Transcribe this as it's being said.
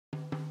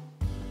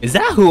Is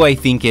that who I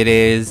think it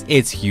is?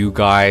 It's you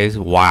guys.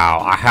 Wow,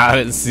 I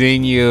haven't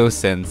seen you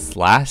since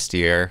last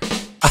year.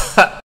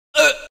 I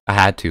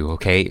had to,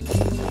 okay?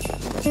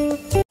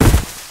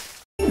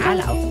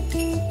 Hello.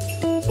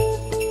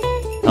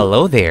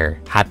 Hello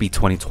there. Happy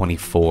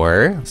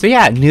 2024. So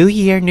yeah, new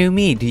year, new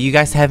me. Do you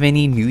guys have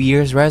any New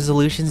Year's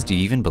resolutions? Do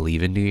you even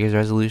believe in New Year's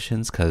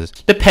resolutions? Because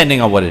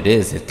depending on what it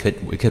is, it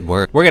could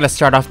work. We're gonna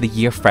start off the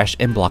year fresh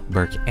in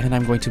Bloxburg, and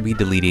I'm going to be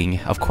deleting,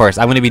 of course,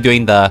 I'm gonna be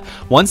doing the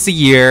once a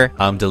year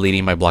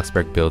deleting my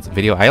Bloxburg builds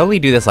video. I only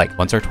do this like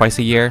once or twice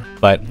a year,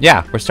 but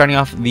yeah, we're starting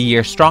off the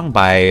year strong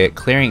by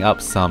clearing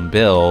up some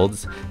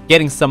builds,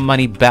 getting some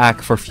money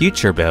back for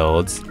future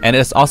builds, and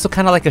it's also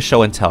kind of like a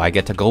show and tell. I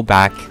get to go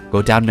back,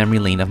 go down memory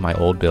lane of my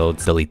old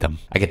builds, delete them.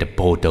 I get to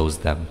bulldoze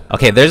them.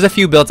 Okay, there's a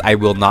few builds I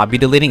will not be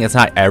deleting. It's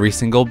not every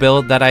single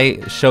build that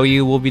I show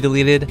you will be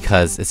deleted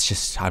because it's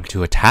just I'm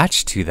too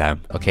attached to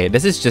them. Okay,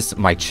 this is just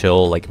my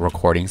chill like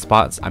recording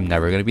spots. I'm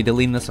never going to be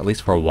deleting this, at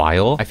least for a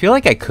while. I feel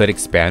like I could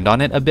expand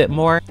on it a bit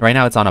more. Right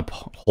now it's on a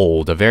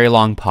hold, a very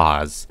long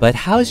pause. But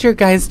how's your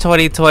guys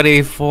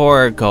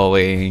 2024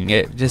 going?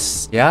 It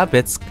just, yep,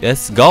 it's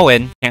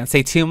going. Can't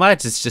say too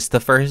much, it's just the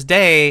first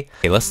day.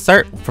 Okay, let's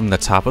start from the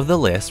top of the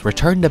list.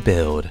 Return to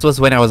build. This was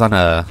when I was on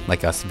a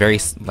very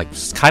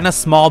kind of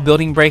small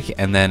building break,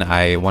 and then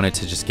I wanted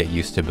to just get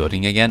used to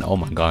building again. Oh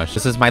my gosh,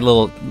 this is my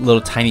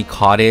little tiny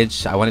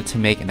cottage I wanted to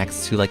make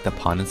next to like the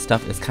pond and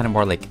stuff. It's kind of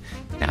more like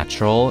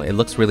natural. It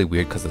looks really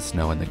weird because the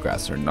snow and the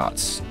grass are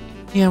not.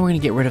 Yeah, we're gonna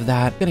get rid of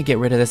that. Gonna get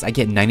rid of this. I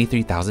get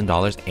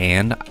 $93,000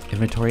 and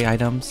inventory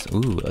items.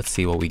 Ooh, let's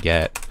see what we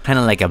get. Kind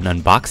of like an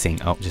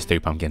unboxing. Oh, just 3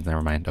 pumpkins.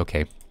 Never mind.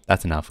 Okay,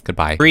 that's enough.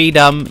 Goodbye.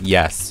 Freedom.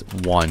 Yes,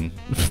 1.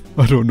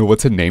 I don't know what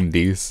to name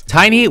these.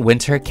 Tiny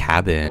winter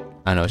cabin.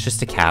 I don't know, it's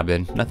just a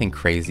cabin, nothing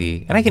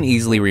crazy. And I can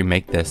easily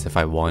remake this if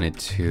I wanted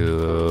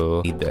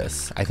to. Need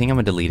this. I think I'm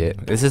gonna delete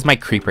it. This is my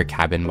creeper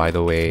cabin, by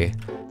the way.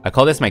 I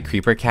call this my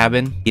creeper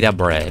cabin.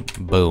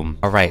 PeetahBread. Boom.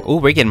 All right. Oh,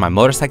 we're getting my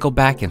motorcycle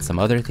back and some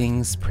other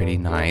things. Pretty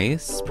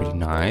nice. Pretty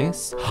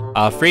nice.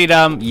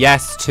 Freedom.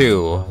 Yes,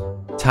 2.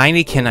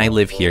 Tiny, can I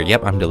live here?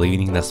 Yep, I'm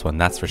deleting this one.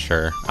 That's for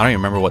sure. I don't even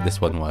remember what this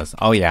one was.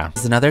 Oh yeah.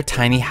 This is another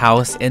tiny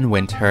house in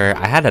winter.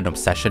 I had an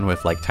obsession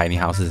with like tiny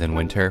houses in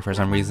winter for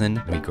some reason.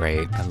 It'd be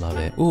great. I love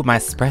it. Ooh, my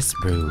express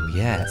brew.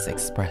 Yes,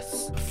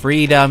 express.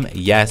 Freedom.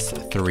 Yes,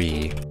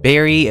 3.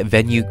 Berry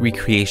venue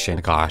recreation.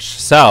 Gosh.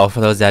 So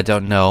for those that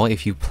don't know,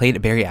 if you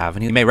played Berry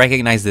Avenue, you may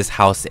recognize this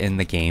house in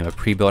the game, a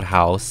pre-built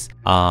house.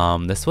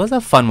 This was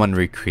a fun one to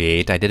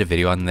recreate. I did a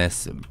video on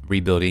this,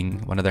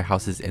 rebuilding one of their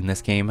houses in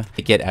this game.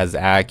 Make it as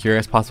accurate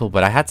as possible,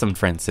 but I had some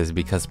differences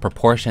because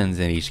proportions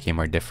in each game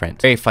are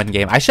different. Very fun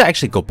game. I should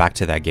actually go back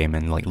to that game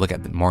and like look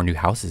at more new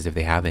houses if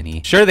they have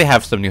any. Sure, they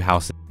have some new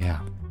houses. Yeah.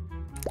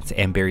 It's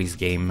Amberry's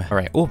game. All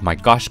right. Oh my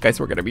gosh, guys,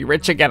 we're gonna be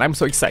rich again. I'm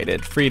so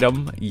excited.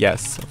 Freedom.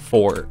 Yes.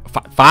 4.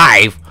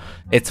 5.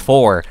 It's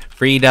 4.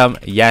 Freedom.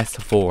 Yes.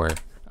 4.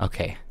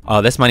 Okay.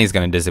 Oh, this money is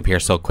gonna disappear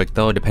so quick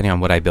though, depending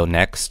on what I build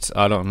next.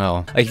 I don't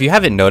know. Like, if you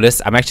haven't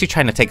noticed, I'm actually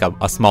trying to take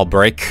a small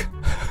break.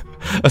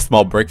 A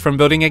small break from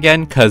building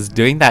again, because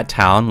doing that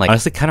town, like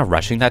honestly kind of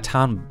rushing that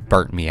town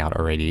burnt me out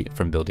already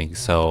from building.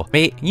 So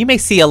you may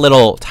see a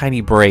little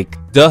tiny break.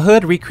 The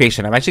hood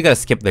recreation, I'm actually gonna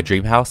skip the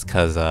dream house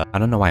because I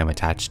don't know why I'm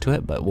attached to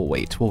it, but we'll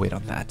wait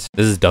on that.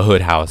 This is the hood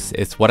house.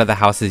 It's one of the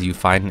houses you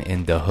find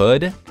in the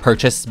hood.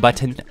 Purchase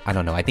button. I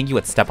don't know, I think you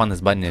would step on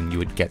this button and you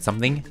would get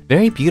something.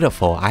 Very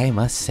beautiful, I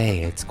must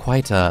say. It's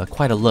quite a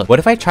look. What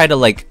if I try to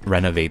like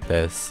renovate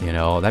this, you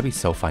know? That'd be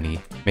so funny.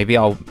 Maybe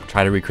I'll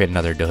try to recreate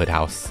another the hood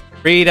house.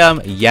 Freedom,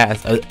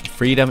 yes.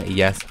 Freedom,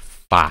 yes.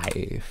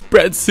 5.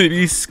 Bread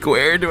City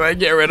Square. Do I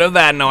get rid of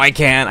that? No, I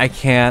can't.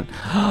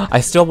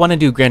 I still want to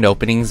do grand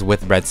openings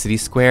with Bread City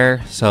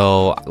Square.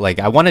 So, like,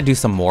 I want to do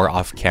some more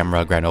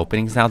off-camera grand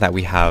openings now that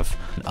we have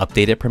an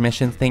updated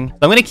permission thing. So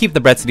I'm going to keep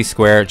the Bread City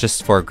Square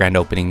just for grand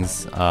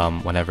openings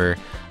whenever.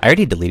 I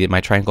already deleted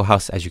my triangle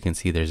house. As you can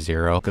see, there's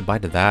 0. Goodbye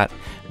to that.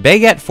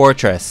 Baguette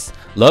Fortress.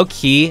 Low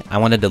key, I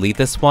want to delete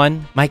this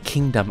one. My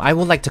kingdom. I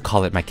would like to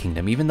call it my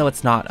kingdom, even though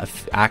it's not an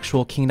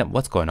actual kingdom.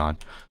 What's going on?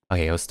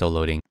 Okay, it was still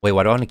loading. Wait,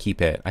 why do I want to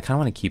keep it? I kind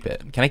of want to keep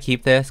it. Can I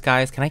keep this,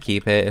 guys? Can I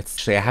keep it? It's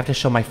actually, I have to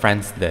show my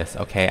friends this,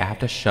 okay? I have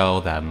to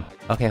show them.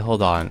 Okay,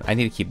 hold on. I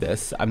need to keep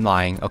this. I'm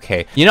lying.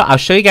 Okay. You know, I'll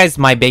show you guys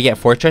my Baguette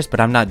Fortress, but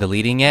I'm not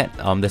deleting it.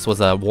 This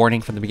was a warning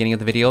from the beginning of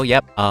the video.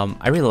 Yep.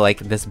 I really like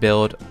this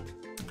build.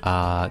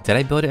 Did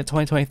I build it in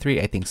 2023?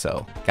 I think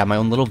so. Got my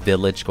own little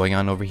village going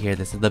on over here.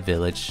 This is the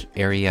village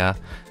area.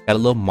 Got a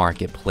little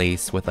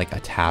marketplace with like a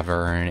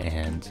tavern,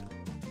 and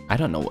I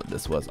don't know what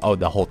this was. Oh,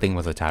 the whole thing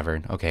was a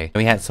tavern. Okay. And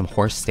we had some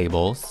horse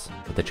stables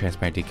with the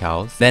transparent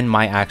decals. Then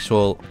my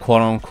actual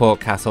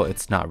quote-unquote castle.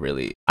 It's not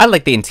really. I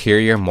like the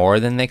interior more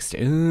than the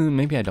exterior.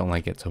 Maybe I don't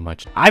like it so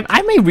much. I'm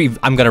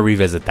gonna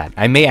revisit that.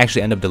 I may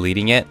actually end up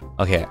deleting it.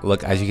 Okay,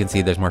 look, as you can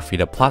see, there's more free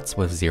to plots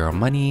with 0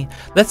 money.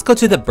 Let's go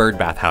to the bird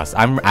bath house.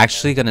 I'm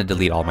actually gonna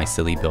delete all my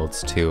silly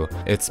builds too.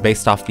 It's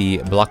based off the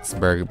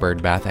Bloxburg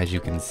bird bath, as you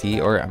can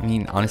see. Or I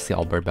mean, honestly,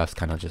 all bird baths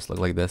kind of just look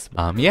like this.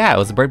 Yeah, it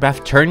was a bird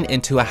bath turned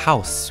into a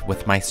house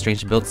with my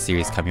strange build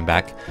series coming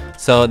back.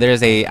 So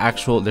there's an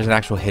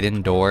actual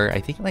hidden door,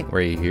 I think like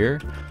right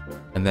here.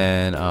 And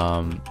then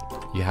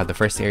you have the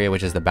first area,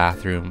 which is the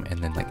bathroom,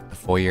 and then like the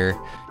foyer.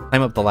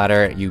 Climb up the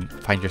ladder, you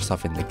find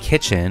yourself in the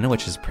kitchen,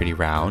 which is pretty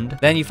round.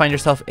 Then you find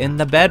yourself in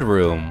the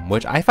bedroom,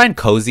 which I find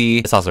cozy.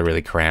 It's also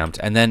really cramped.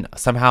 And then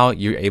somehow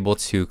you're able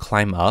to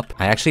climb up.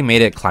 I actually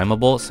made it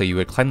climbable, so you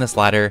would climb this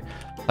ladder,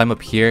 climb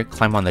up here,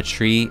 climb on the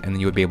tree, and then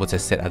you would be able to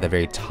sit at the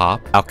very top.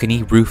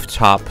 Balcony,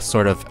 rooftop,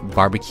 sort of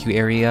barbecue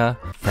area.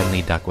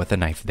 Friendly duck with a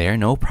knife there,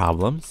 no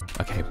problems.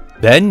 Okay,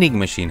 vending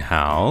machine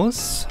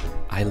house.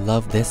 I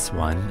love this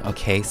one.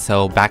 Okay,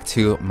 so back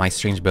to my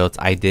strange builds.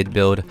 I did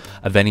build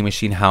a vending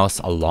machine house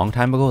a long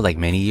time ago, like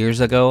many years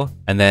ago.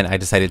 And then I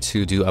decided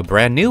to do a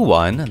brand new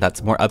one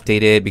that's more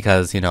updated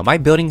because, you know, my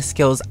building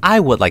skills, I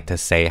would like to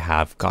say,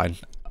 have gotten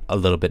a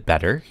little bit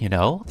better, you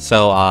know?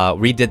 So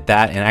redid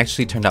that and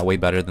actually turned out way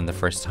better than the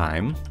first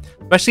time.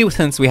 Especially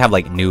since we have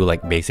like new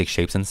like basic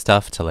shapes and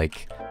stuff to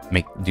like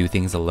do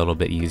things a little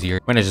bit easier.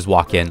 We're gonna just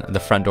walk in. The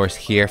front door's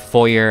here.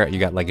 Foyer, you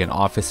got like an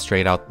office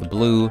straight out the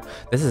blue.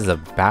 This is a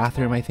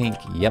bathroom, I think.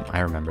 Yep, I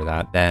remember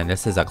that. Then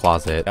this is a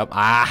closet. Yep.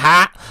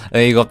 Aha!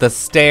 Then you go up the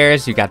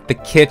stairs. You got the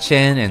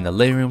kitchen and the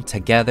living room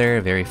together.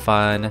 Very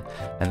fun.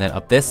 And then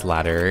up this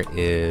ladder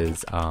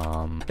is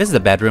this is a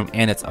bedroom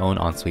and its own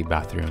ensuite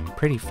bathroom.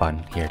 Pretty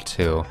fun here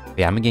too.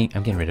 Yeah, I'm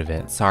getting rid of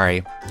it.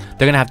 Sorry.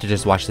 They're gonna have to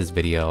just watch this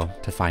video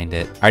to find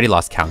it. I already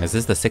lost count. Is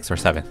this the 6th or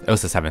 7th? It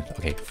was the 7th.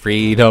 Okay,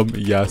 freedom.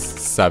 Yes.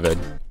 7.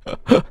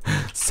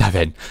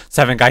 7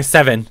 guys,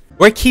 7.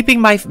 We're keeping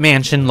my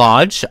mansion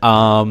lodge.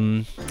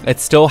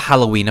 It's still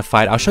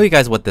Halloweenified. I'll show you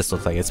guys what this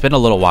looks like. It's been a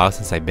little while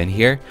since I've been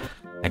here.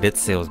 I did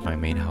say it was my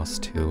main house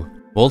too.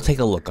 We'll take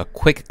a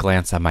quick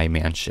glance at my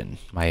mansion,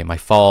 my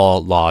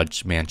fall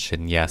lodge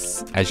mansion.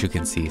 Yes, as you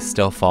can see,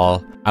 still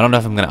fall. I don't know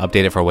if I'm gonna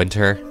update it for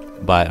winter,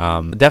 but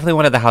definitely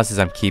one of the houses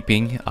I'm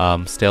keeping.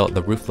 Still,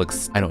 the roof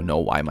looks, I don't know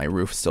why my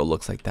roof still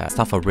looks like that. It's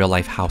off a real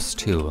life house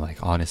too, like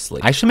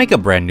honestly. I should make a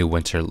brand new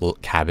winter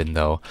cabin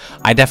though.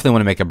 I definitely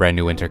want to make a brand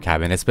new winter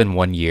cabin. It's been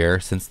 1 year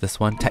since this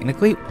one,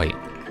 technically. Wait,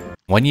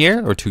 1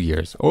 year or 2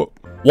 years? Oh,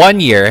 1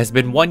 year. Has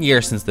been 1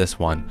 year since this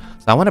one.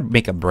 So I want to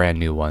make a brand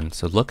new one,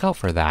 so look out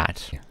for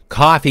that.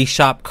 Coffee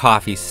shop,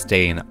 coffee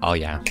stain. Oh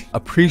yeah,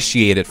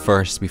 appreciate it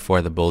first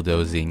before the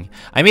bulldozing.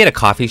 I made a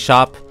coffee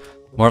shop.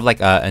 More of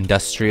like a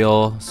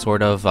industrial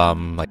sort of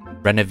like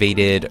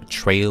renovated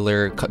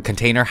trailer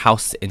container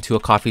house into a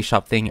coffee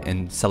shop thing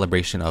in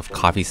celebration of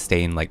Coffee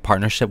Stain like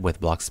partnership with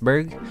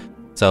Bloxburg.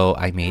 So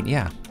I made,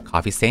 yeah,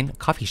 Coffee Stain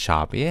coffee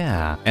shop,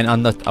 yeah. And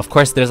on the, of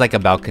course, there's like a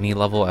balcony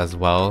level as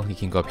well. You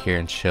can go up here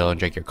and chill and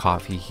drink your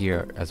coffee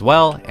here as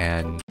well.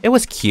 And it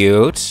was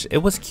cute. It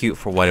was cute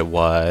for what it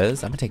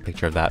was. I'm gonna take a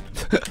picture of that.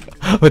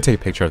 I'm gonna take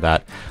a picture of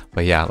that.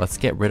 But yeah, let's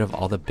get rid of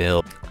all the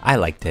builds. I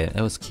liked it.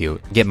 It was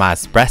cute. Get my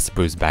espresso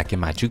brews back in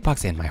my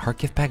jukebox and my heart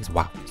gift bags.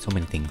 Wow, so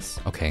many things.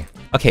 Okay.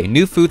 Okay,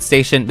 new food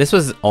station. This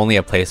was only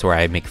a place where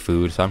I make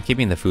food, so I'm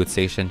keeping the food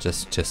station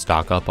just to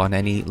stock up on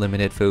any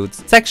limited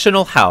foods.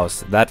 Sectional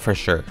house. That for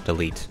sure.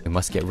 Delete. We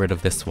must get rid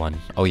of this one.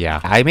 Oh yeah.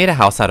 I made a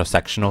house out of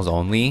sectionals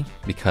only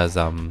because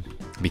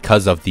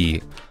of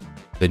the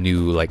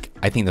new, like,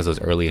 I think this was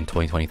early in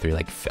 2023,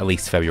 like at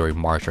least February,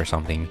 March or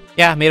something.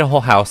 Yeah, made a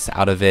whole house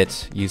out of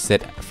it. Used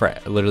it for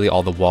literally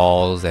all the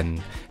walls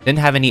and didn't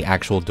have any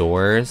actual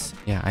doors.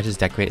 Yeah, I just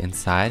decorate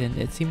inside and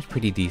it seems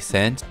pretty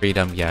decent.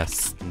 Freedom,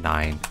 yes,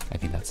 9. I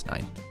think that's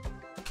 9.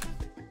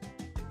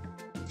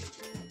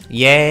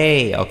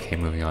 Yay! Okay,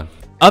 moving on.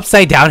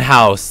 Upside down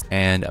house.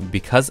 And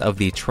because of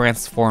the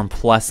Transform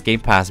Plus Game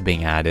Pass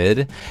being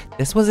added,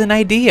 this was an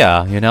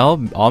idea, you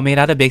know, all made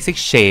out of basic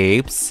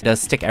shapes. It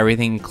does stick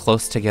everything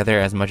close together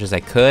as much as I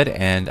could,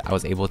 and I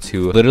was able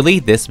to literally,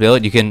 this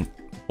build, you can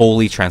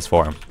fully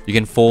transform. You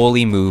can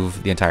fully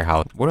move the entire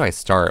house. Where do I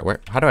start?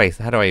 How do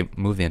I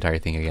move the entire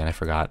thing again? I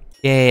forgot.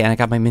 Yay, and I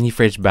got my mini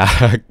fridge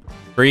back.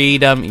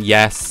 Freedom,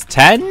 yes.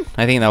 10?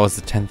 I think that was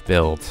the 10th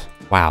build.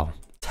 Wow.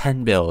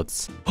 10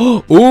 builds.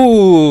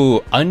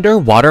 Ooh,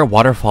 underwater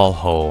waterfall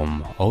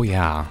home. Oh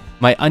yeah,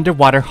 my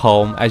underwater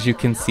home. As you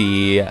can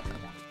see,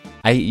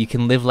 you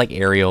can live like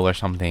Ariel or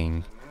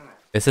something.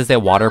 This is a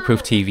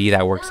waterproof TV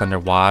that works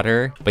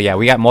underwater. But yeah,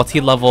 we got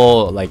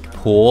multi-level like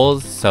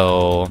pools,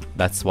 so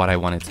that's what I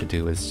wanted to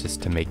do, is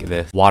just to make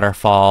this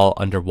waterfall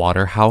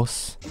underwater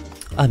house.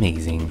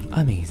 Amazing,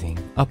 amazing.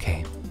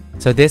 Okay.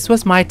 So this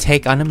was my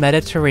take on a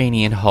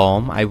Mediterranean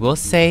home. I will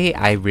say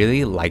I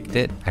really liked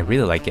it. I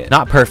really like it.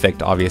 Not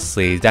perfect,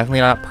 obviously.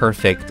 Definitely not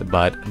perfect,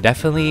 but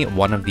definitely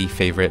one of the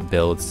favorite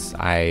builds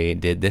I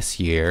did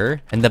this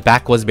year. And the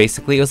back was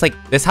basically, it was like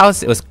this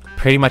house, it was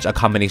pretty much a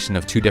combination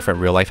of two different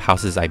real life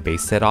houses I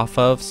based it off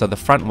of. So the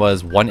front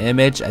was one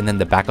image and then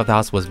the back of the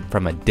house was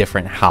from a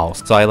different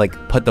house. So I like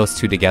put those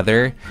two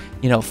together,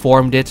 you know,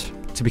 formed it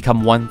to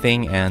become one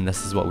thing, and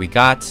this is what we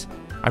got.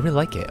 I really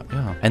like it,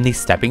 yeah. And these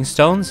stepping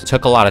stones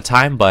took a lot of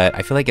time, but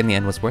I feel like in the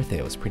end was worth it.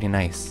 It was pretty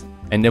nice.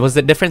 And it was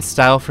a different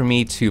style for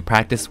me to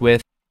practice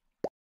with.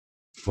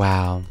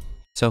 Wow,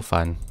 so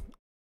fun.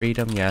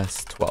 Freedom,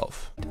 yes,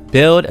 12.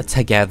 Build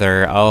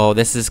together. Oh,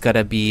 this is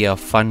gonna be a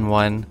fun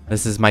one.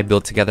 This is my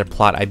build together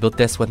plot. I built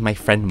this with my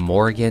friend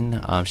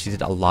Morgan. She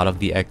did a lot of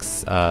the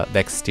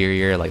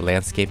exterior, like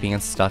landscaping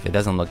and stuff. It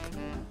doesn't look...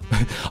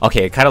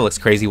 Okay, it kind of looks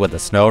crazy with the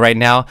snow right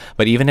now,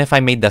 but even if I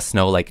made the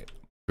snow like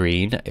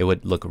green, it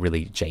would look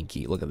really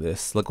janky. Look at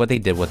this. Look what they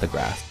did with the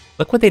grass.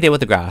 Look what they did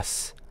with the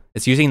grass.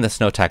 It's using the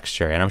snow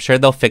texture, and I'm sure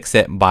they'll fix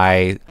it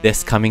by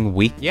this coming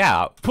week.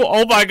 Yeah.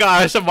 Oh my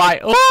gosh.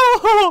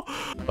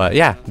 Oh! But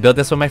yeah, built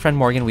this with my friend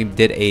Morgan. We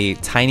did a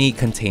tiny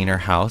container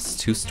house,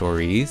 2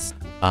 stories.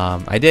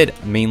 I did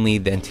mainly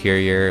the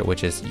interior,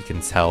 which is, you can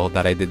tell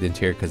that I did the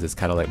interior because it's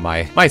kind of like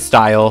my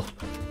style.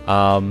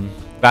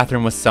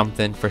 Bathroom was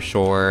something for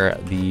sure.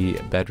 The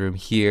bedroom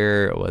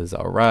here was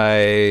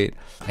alright.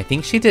 I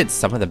think she did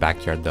some of the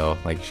backyard though.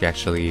 Like she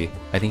actually,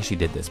 I think she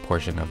did this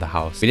portion of the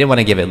house. We didn't want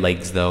to give it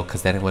legs though,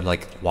 because then it would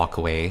like walk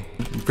away.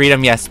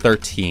 Freedom, yes,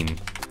 13.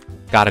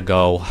 Gotta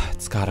go.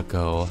 It's gotta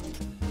go.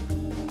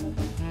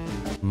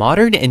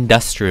 Modern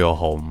industrial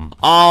home.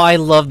 Oh, I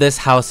love this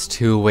house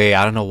too. Wait,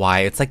 I don't know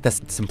why. It's like the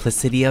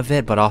simplicity of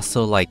it, but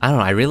also like, I don't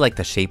know, I really like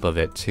the shape of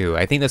it too.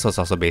 I think this was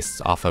also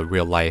based off a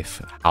real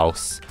life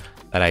house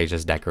that I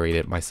just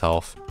decorated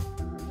myself.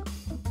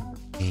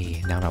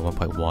 Hey, now I'm at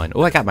 1.1.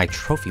 Oh, I got my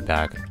trophy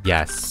back.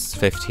 Yes,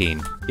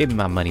 15. Give me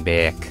my money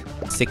back.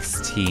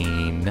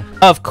 16.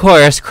 Of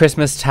course,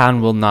 Christmas Town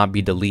will not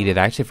be deleted.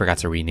 I actually forgot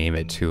to rename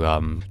it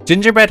to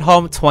Gingerbread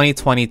Home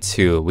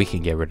 2022. We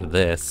can get rid of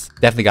this.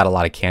 Definitely got a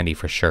lot of candy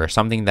for sure.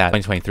 Something that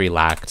 2023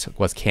 lacked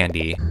was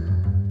candy.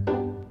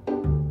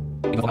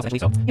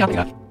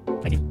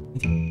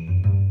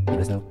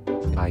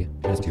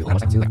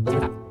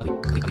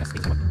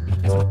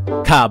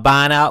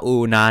 Cabana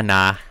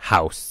Unana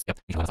House.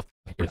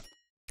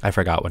 I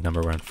forgot what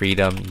number we're on.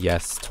 Freedom,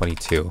 yes,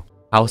 22.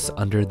 House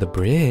under the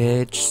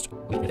bridge.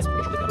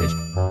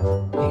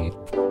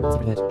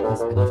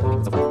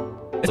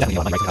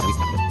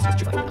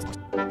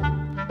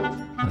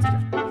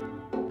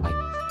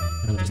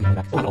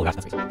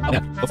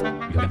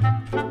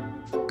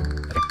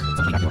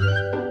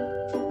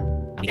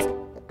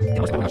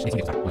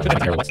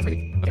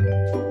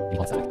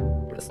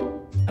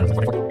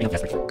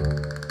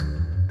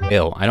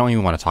 Ew, I don't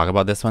even want to talk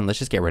about this one. Let's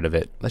just get rid of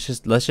it. Let's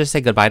just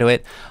say goodbye to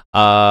it.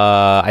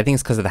 I think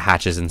it's because of the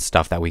hatches and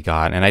stuff that we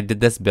got. And I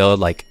did this build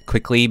like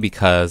quickly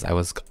because I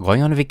was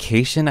going on a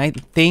vacation. I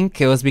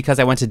think it was because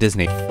I went to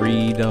Disney.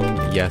 Freedom,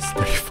 yes,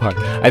 35.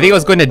 I think I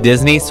was going to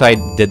Disney, so I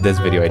did this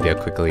video idea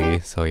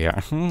quickly. So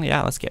yeah,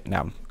 yeah, let's get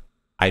now.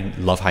 I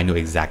love how I knew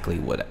exactly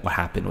what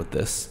happened with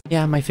this.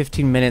 Yeah, my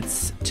 15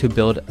 minutes to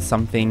build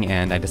something,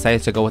 and I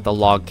decided to go with a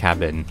log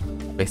cabin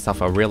based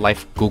off a real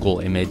life Google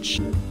image.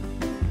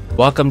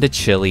 Welcome to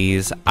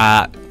Chili's.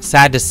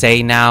 Sad to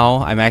say now,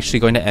 I'm actually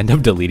going to end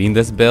up deleting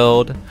this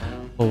build.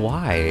 But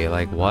why?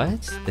 Like,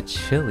 what? The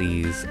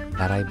Chili's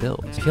that I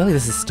built. I feel like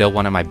this is still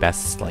one of my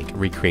best, like,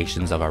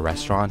 recreations of a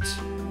restaurant.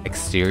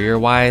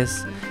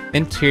 Exterior-wise.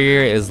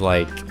 Interior is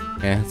like,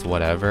 it's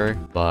whatever.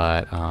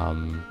 But, you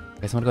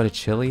guys want to go to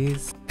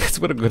Chili's? You guys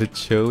want to go to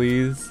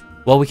Chili's?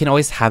 Well, we can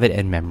always have it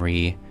in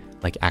memory.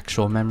 Like,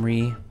 actual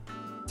memory.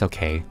 It's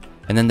okay.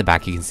 And then the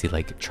back you can see,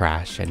 like,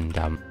 trash and,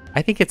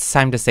 I think it's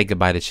time to say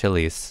goodbye to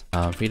Chili's.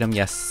 Freedom,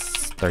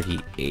 yes,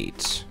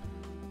 38.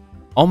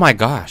 Oh my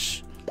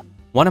gosh.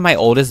 One of my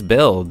oldest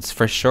builds,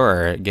 for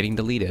sure. Getting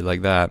deleted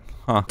like that.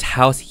 Huh.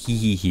 House, hee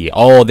hee hee.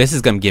 Oh, this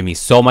is gonna give me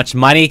so much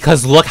money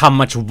because look how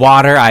much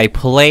water I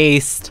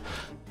placed.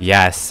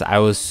 Yes, I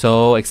was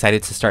so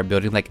excited to start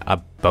building like a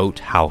boat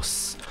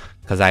house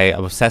because I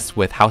am obsessed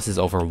with houses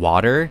over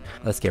water.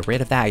 Let's get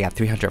rid of that. I got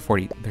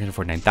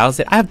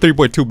 349,000. I have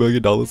 $3.2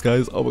 million,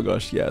 guys. Oh my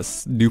gosh,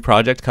 yes. New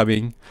project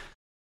coming.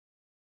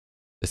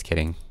 Just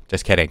kidding.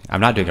 Just kidding. I'm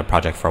not doing a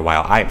project for a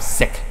while. I am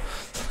sick.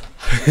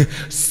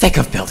 Sick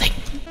of building.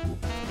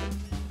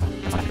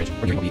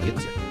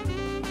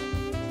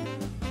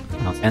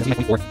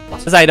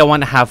 Because I don't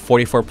want to have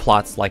 44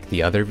 plots like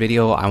the other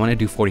video. I want to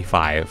do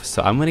 45.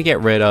 So I'm going to get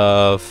rid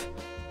of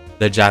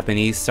the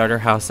Japanese starter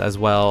house as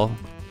well.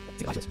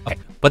 Okay.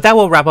 But that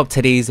will wrap up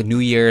today's New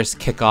Year's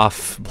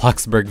kickoff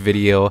Bloxburg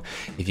video.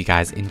 If you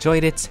guys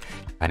enjoyed it,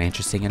 found it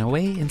interesting in a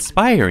way,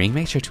 inspiring,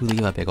 make sure to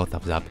leave a big old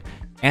thumbs up.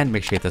 And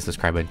make sure you hit the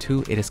subscribe button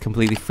too. It is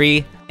completely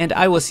free. And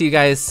I will see you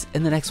guys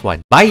in the next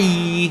one.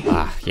 Bye!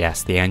 Ah,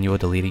 yes, the annual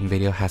deleting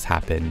video has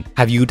happened.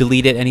 Have you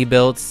deleted any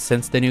builds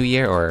since the new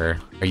year, or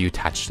are you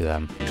attached to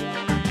them?